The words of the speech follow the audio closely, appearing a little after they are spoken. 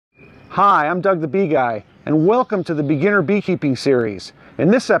Hi, I'm Doug the Bee Guy, and welcome to the Beginner Beekeeping Series. In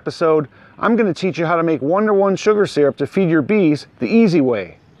this episode, I'm going to teach you how to make 1-to-1 sugar syrup to feed your bees the easy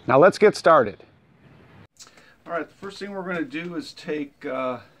way. Now let's get started. Alright, the first thing we're going to do is take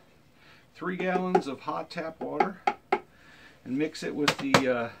 3 gallons of hot tap water and mix it with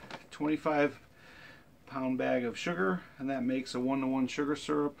the 25-pound bag of sugar, and that makes a 1-to-1 sugar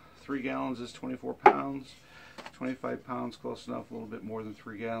syrup. 3 gallons is 24 pounds. 25 pounds, close enough. A little bit more than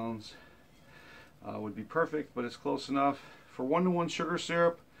 3 gallons would be perfect, but it's close enough. For 1-to-1 sugar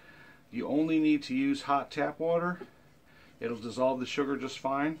syrup, you only need to use hot tap water. It'll dissolve the sugar just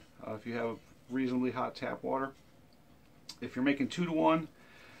fine if you have reasonably hot tap water. If you're making 2-to-1,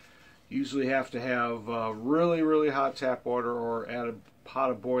 you usually have to have really hot tap water or add a pot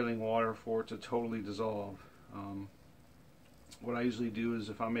of boiling water for it to totally dissolve. What I usually do is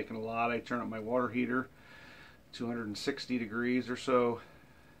if I'm making a lot, I turn up my water heater 260 degrees or so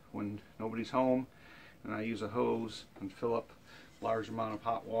when nobody's home, and I use a hose and fill up a large amount of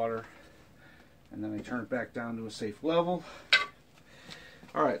hot water, and then I turn it back down to a safe level.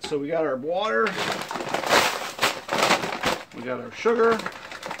 Alright, so we got our water, we got our sugar,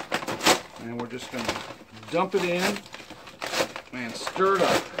 and we're just going to dump it in and stir it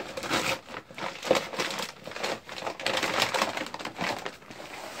up.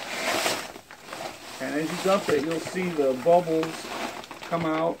 And as you dump it, you'll see the bubbles come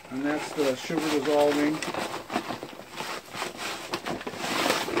out, and that's the sugar dissolving.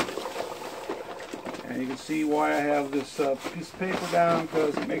 And you can see why I have this piece of paper down,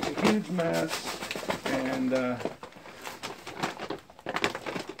 because it makes a huge mess, and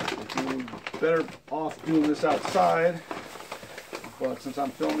you're better off doing this outside. But since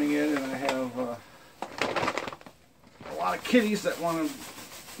I'm filming it and I have a lot of kitties that want to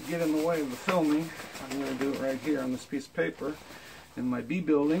get in the way of the filming, I'm going to do it right here on this piece of paper in my bee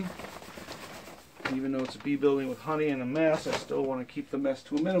building. Even though it's a bee building with honey and a mess, I still want to keep the mess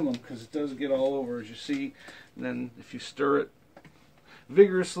to a minimum, because it does get all over, as you see. And then if you stir it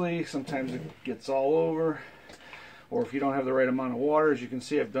vigorously, sometimes it gets all over. Or if you don't have the right amount of water, as you can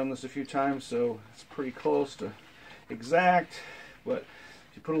see, I've done this a few times, so it's pretty close to exact. But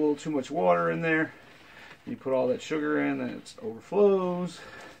if you put a little too much water in there, you put all that sugar in, then it overflows.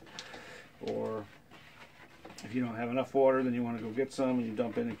 Or if you don't have enough water, then you want to go get some and you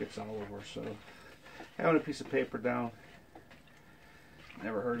dump in, it gets all over. So having a piece of paper down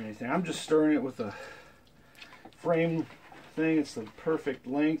never hurt anything. I'm just stirring it with a frame thing. It's the perfect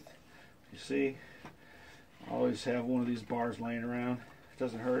length. You see, I always have one of these bars laying around. It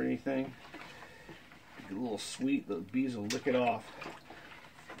doesn't hurt anything. Get a little sweet, the bees will lick it off.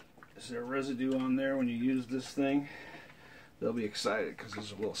 Is there residue on there when you use this thing? They'll be excited because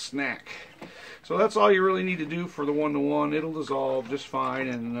there's a little snack. So that's all you really need to do for the 1-to-1. It'll dissolve just fine,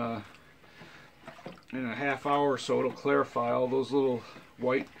 and in a half hour or so it'll clarify. All those little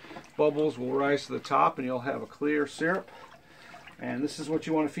white bubbles will rise to the top, and you'll have a clear syrup. And this is what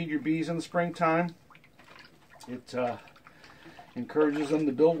you want to feed your bees in the springtime. It encourages them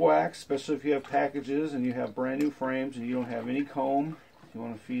to build wax, especially if you have packages and you have brand new frames and you don't have any comb. You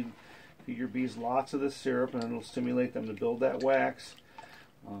want to feed your bees lots of this syrup, and it'll stimulate them to build that wax.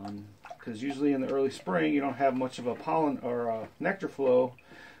 Because usually in the early spring you don't have much of a pollen or nectar flow.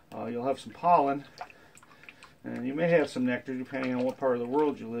 You'll have some pollen, and you may have some nectar depending on what part of the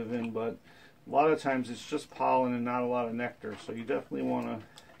world you live in, but a lot of times it's just pollen and not a lot of nectar. So you definitely want to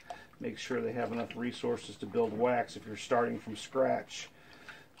make sure they have enough resources to build wax if you're starting from scratch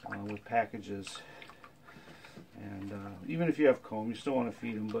with packages. And even if you have comb, you still want to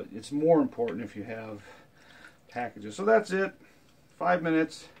feed them, but it's more important if you have packages. So that's it. 5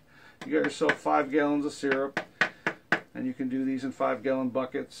 minutes. You got yourself 5 gallons of syrup, and you can do these in 5-gallon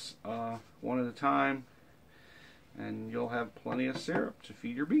buckets, one at a time, and you'll have plenty of syrup to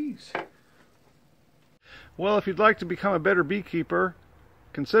feed your bees. Well, if you'd like to become a better beekeeper,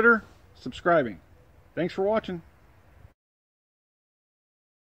 consider subscribing. Thanks for watching.